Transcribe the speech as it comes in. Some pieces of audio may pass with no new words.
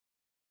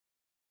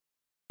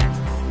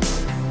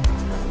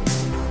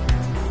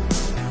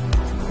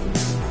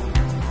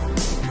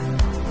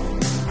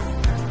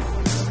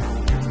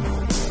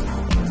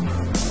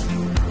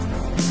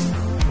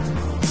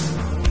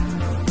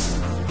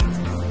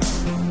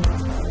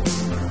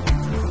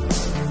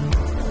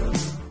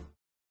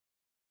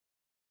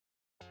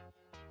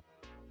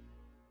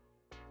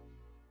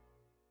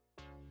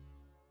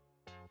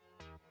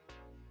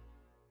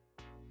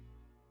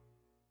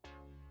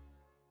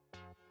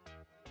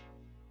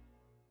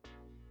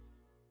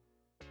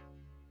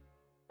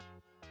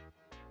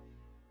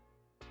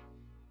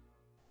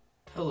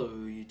Hello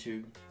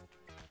YouTube.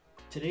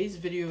 Today's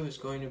video is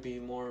going to be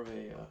more of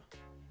a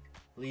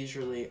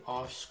leisurely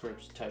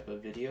off-script type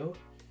of video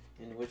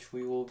in which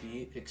we will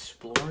be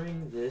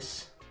exploring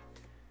this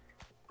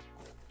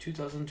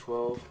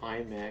 2012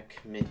 iMac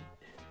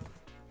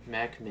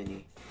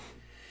Mini.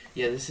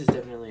 Yeah, this is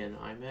definitely an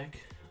iMac.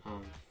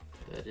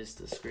 That is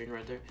the screen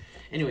right there.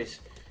 Anyways,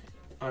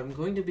 I'm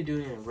going to be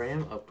doing a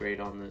RAM upgrade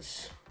on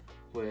this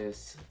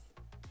with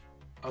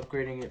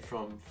upgrading it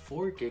from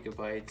 4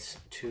 gigabytes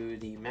to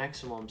the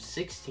maximum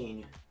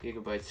 16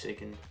 gigabytes they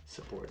can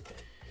support,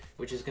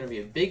 which is going to be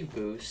a big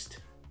boost.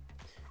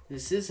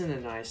 This isn't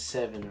an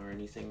i7 or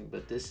anything,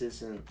 but this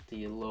isn't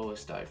the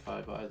lowest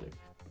i5 either.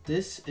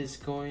 This is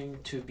going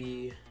to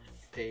be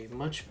a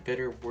much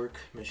better work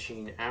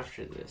machine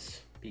after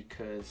this,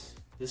 because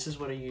this is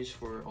what I use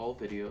for all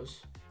videos,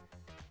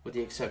 with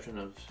the exception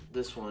of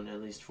this one,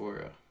 at least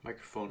for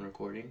microphone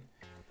recording,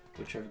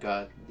 which I've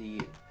got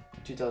the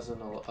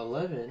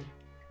 2011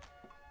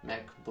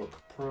 MacBook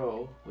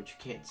Pro, which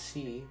you can't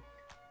see,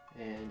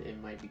 and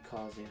it might be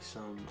causing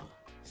some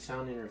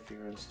sound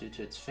interference due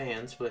to its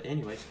fans. But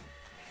anyways,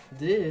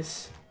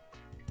 this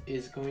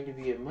is going to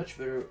be a much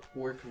better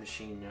work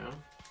machine now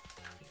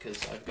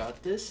because I've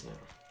got this now.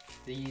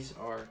 These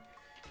are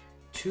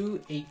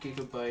two 8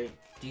 gigabyte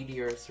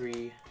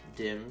DDR3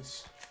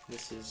 DIMMs.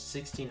 This is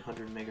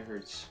 1600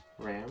 megahertz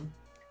RAM,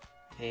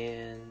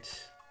 and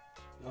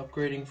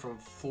upgrading from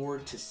 4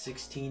 to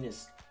 16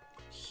 is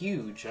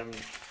huge. I mean,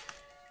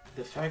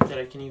 the fact that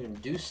I can even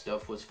do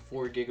stuff with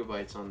 4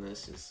 gigabytes on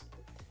this is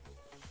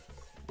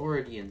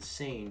already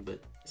insane, but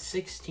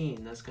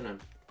 16, that's gonna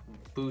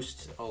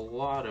boost a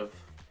lot of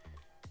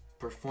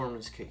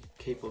performance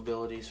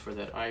capabilities for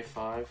that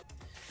i5.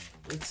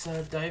 Let's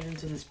dive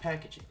into this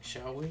packaging,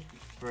 shall we?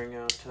 Bring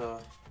out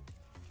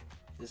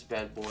this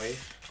bad boy.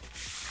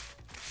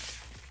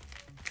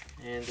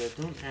 And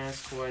don't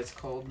ask why it's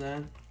called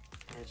that.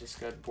 I just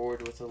got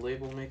bored with a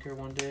label maker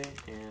one day,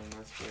 and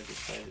that's what I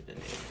decided to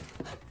name it.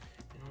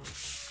 You know,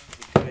 it'd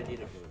be a good idea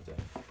to move that.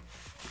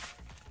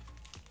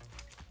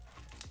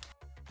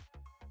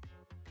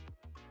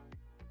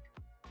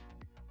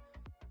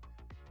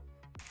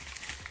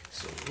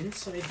 So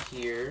inside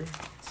here,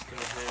 it's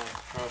gonna have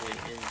probably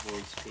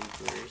invoice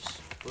papers,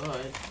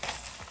 but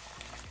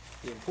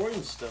the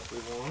important stuff we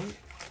want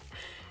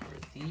are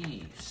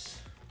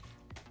these.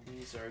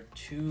 These are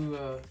two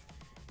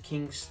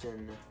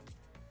Kingston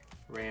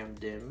RAM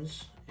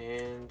DIMMs,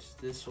 and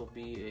this will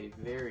be a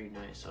very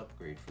nice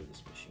upgrade for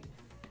this machine.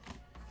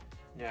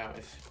 Now,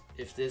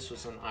 if this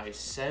was an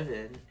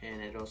i7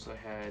 and it also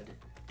had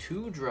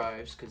 2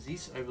 drives, because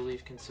these I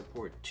believe can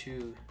support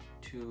two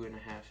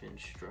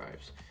 2.5-inch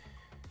drives.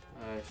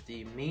 If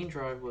the main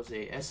drive was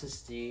a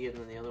SSD and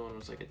then the other one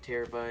was like a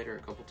terabyte or a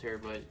couple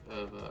terabyte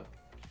of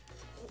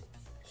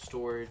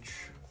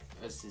storage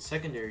as the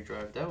secondary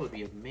drive, that would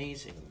be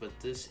amazing. But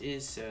this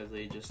is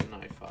sadly just an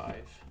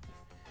i5.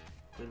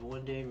 But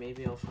one day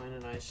maybe I'll find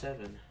an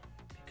i7,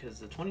 because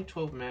the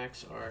 2012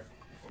 Macs are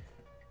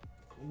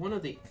one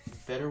of the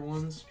better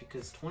ones,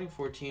 because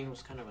 2014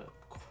 was kind of a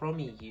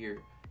crummy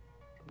year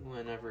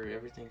whenever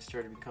everything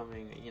started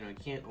becoming, you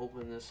can't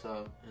open this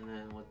up, and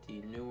then with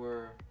the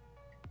newer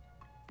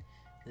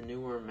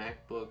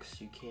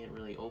MacBooks, you can't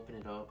really open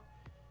it up,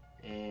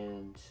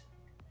 and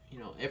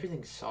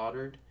everything's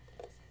soldered,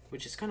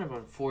 which is kind of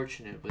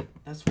unfortunate, but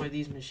that's why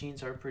these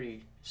machines are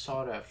pretty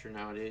sought after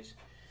nowadays.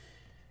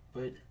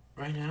 But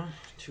right now,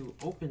 to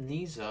open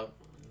these up,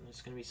 there's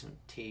going to be some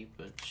tape,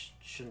 but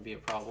shouldn't be a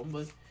problem.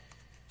 But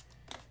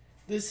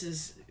this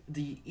is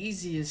the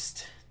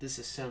easiest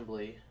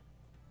disassembly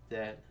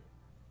that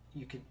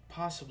you could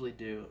possibly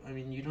do. I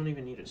mean, you don't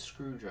even need a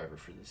screwdriver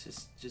for this.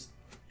 It's just,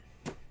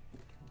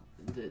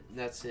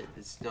 that's it.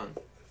 It's done.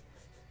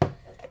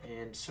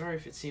 And sorry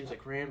if it seems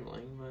like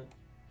rambling, but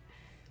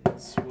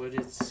that's what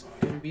it's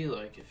going to be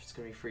like if it's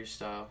going to be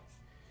freestyle.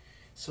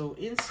 So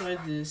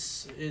inside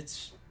this,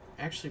 it's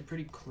actually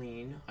pretty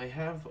clean. I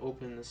have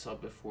opened this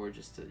up before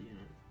just to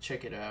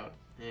check it out,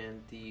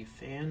 and the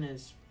fan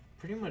is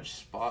pretty much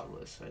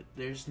spotless.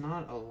 There's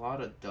not a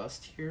lot of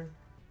dust here,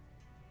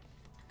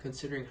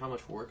 considering how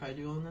much work I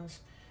do on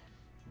this.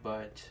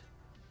 But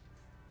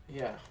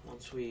yeah,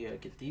 once we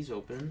get these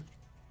open,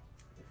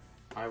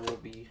 I will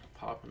be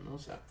popping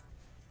those out.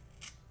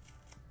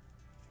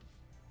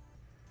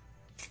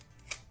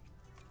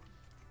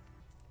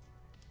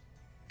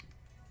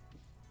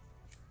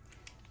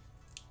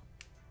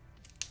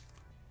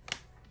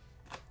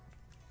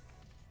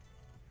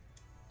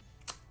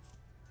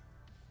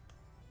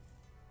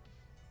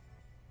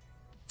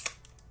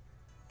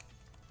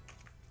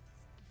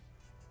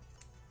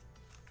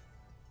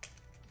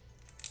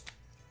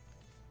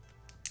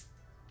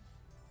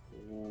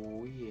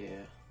 Oh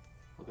yeah,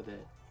 look at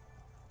that.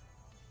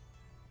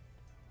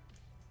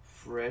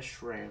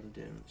 Fresh RAM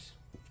DIMMs.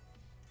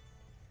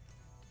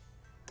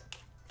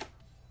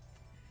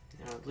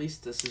 Now at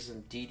least this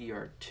isn't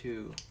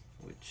DDR2,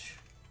 which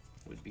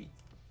would be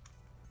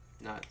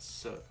not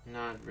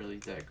really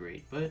that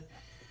great, but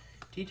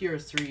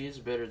DDR3 is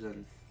better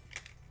than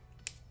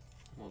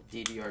well,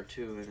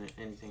 DDR2 and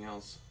anything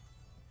else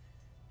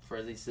for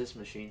at least this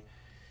machine.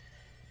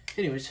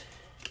 Anyways,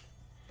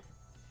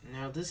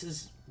 now this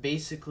is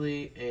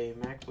basically a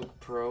MacBook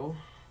Pro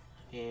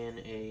in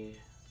a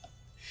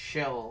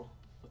shell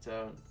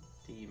without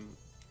the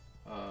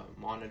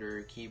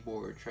monitor,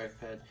 keyboard,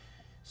 trackpad.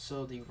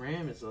 So the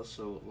RAM is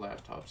also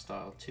laptop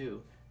style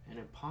too, and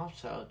it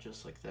pops out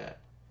just like that.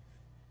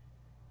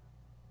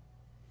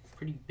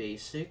 Pretty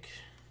basic,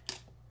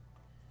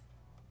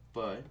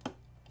 but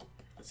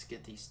let's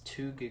get these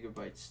 2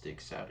 GB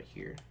sticks out of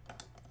here,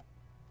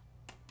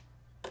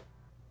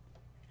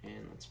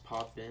 and let's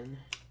pop in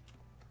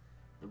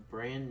the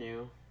brand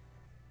new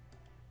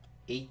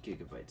 8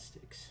 GB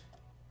sticks.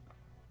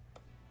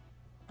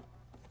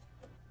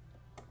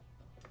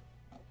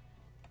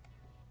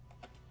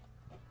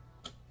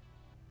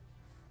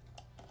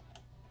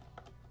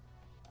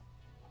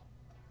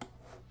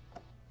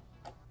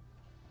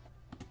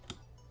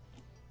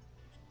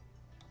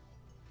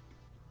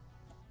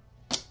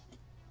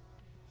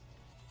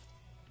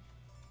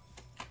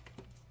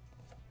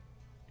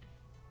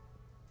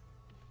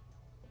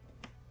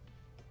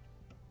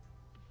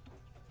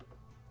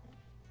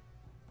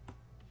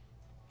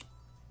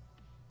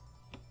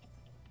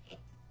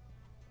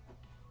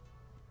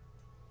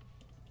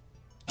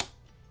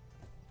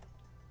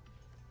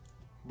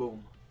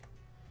 Boom.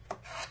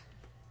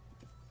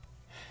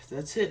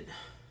 That's it.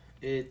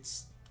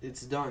 It's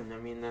done. I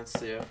mean, that's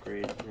the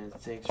upgrade. And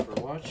thanks for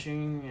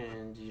watching,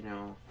 and you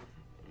know,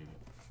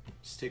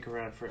 stick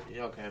around for.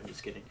 Okay, I'm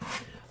just kidding.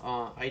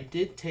 I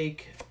did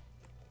take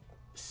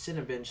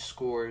Cinebench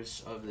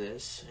scores of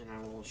this, and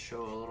I will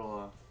show a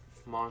little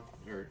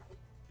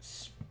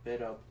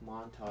sped up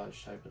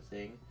montage type of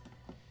thing.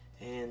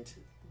 And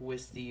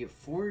with the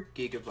 4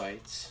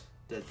 GB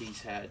that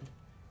these had,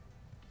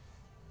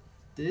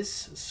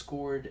 this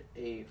scored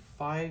a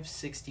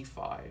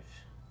 565.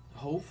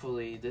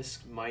 Hopefully this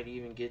might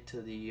even get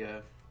to the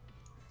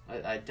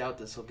I doubt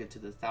this will get to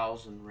the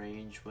 1,000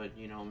 range, but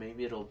you know,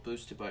 maybe it'll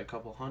boost it by a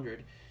couple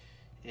hundred,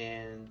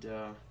 and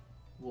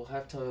we'll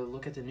have to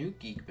look at the new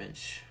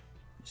Geekbench.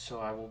 So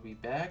I will be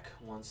back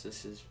once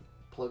this is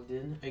plugged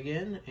in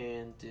again,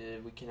 and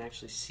we can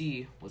actually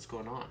see what's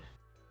going on.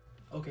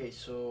 Okay,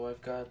 so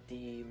I've got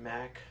the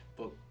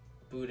MacBook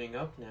booting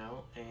up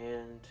now,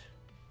 and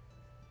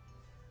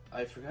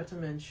I forgot to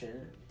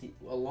mention,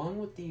 along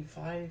with the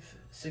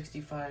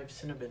 565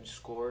 Cinebench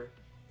score,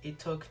 it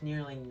took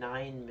nearly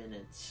 9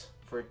 minutes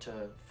for it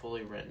to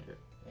fully render.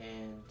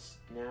 And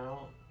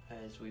now,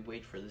 as we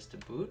wait for this to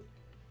boot,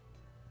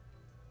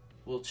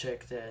 we'll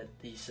check that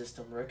the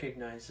system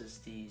recognizes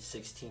the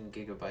 16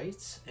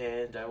 GB,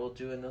 and I will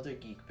do another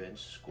Geekbench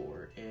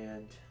score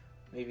and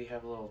maybe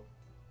have a little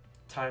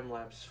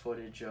time-lapse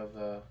footage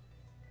of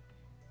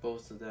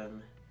both of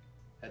them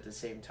at the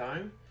same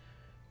time,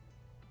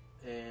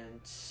 and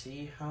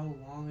see how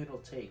long it'll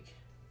take.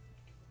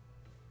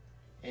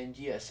 And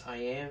yes, I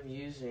am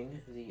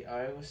using the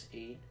iOS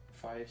 8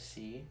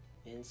 5C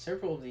in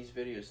several of these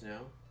videos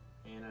now,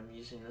 and I'm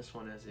using this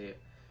one as a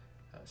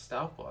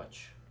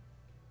stopwatch.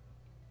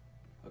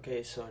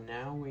 Okay, so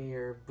now we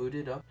are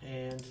booted up,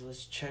 and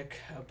let's check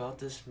about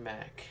this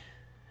Mac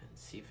and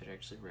see if it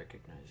actually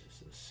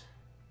recognizes this.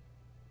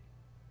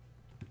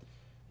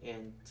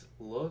 And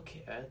look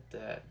at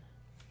that.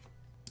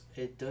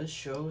 It does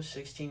show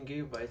 16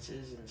 GB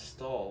is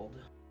installed.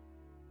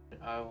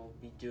 I will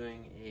be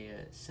doing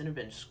a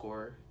Cinebench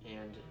score,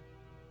 and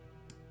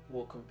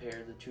we'll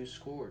compare the two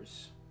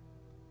scores.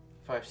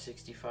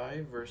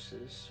 565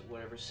 versus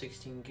whatever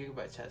 16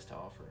 GB has to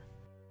offer.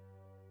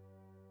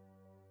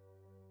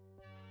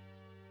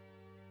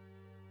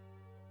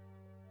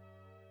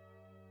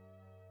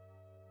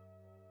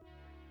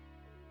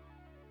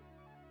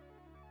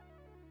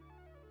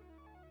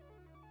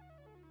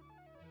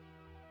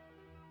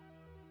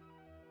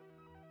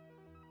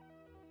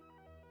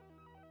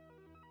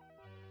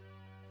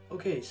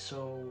 Okay,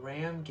 so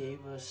RAM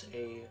gave us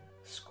a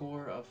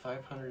score of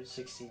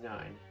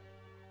 569.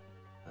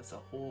 That's a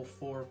whole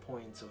 4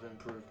 points of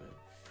improvement.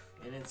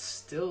 And it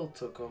still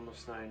took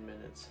almost 9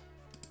 minutes.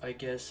 I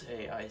guess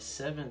a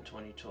i7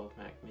 2012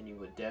 Mac Mini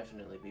would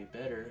definitely be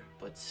better,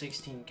 but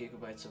 16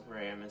 GB of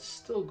RAM is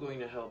still going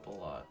to help a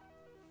lot.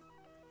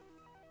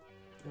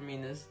 I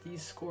mean,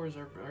 these scores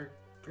are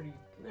pretty,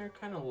 they're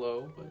kind of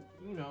low, but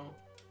you know,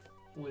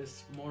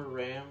 with more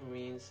RAM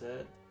means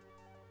that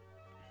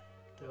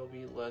there'll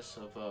be less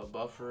of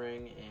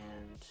buffering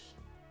and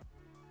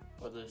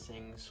other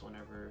things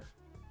whenever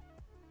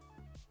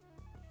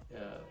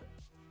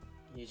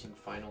using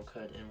Final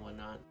Cut and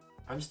whatnot.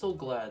 I'm still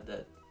glad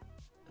that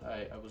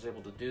I was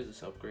able to do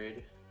this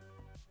upgrade,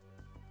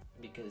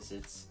 because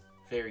it's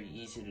very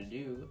easy to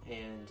do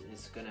and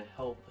it's gonna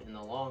help in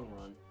the long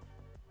run.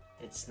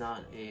 It's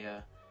not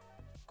a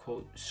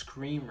quote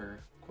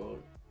screamer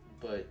quote,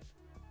 but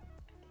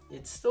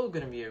it's still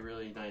gonna be a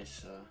really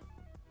nice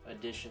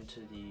addition to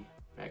the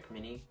Mac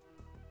Mini.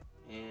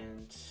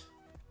 And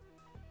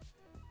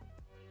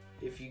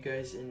if you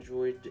guys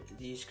enjoyed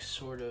these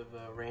sort of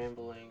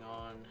rambling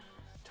on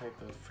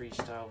type of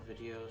freestyle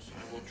videos.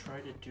 I will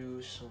try to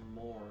do some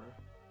more.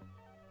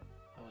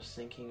 I was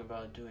thinking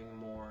about doing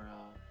more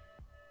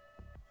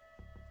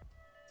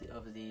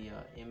of the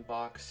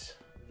inbox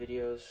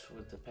videos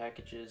with the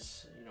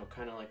packages, you know,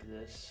 kind of like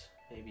this.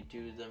 Maybe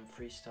do them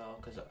freestyle,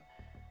 because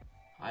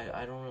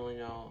I don't really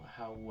know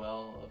how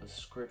well of a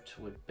script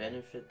would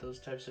benefit those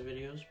types of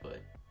videos, but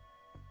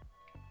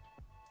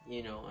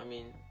you know, I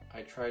mean,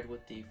 I tried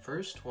with the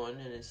first one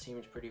and it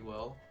seemed pretty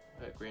well.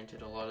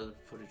 Granted, a lot of the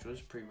footage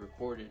was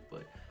pre-recorded,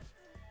 but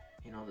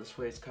you know, this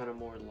way it's kind of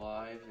more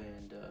live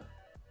and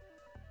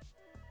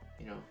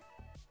you know,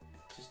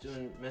 just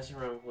messing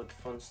around with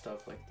fun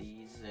stuff like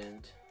these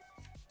and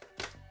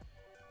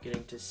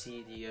getting to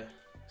see the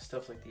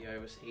stuff like the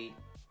iOS 8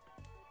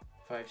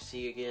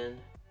 5C again.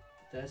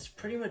 That's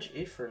pretty much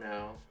it for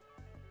now,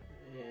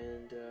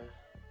 and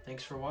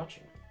thanks for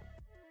watching.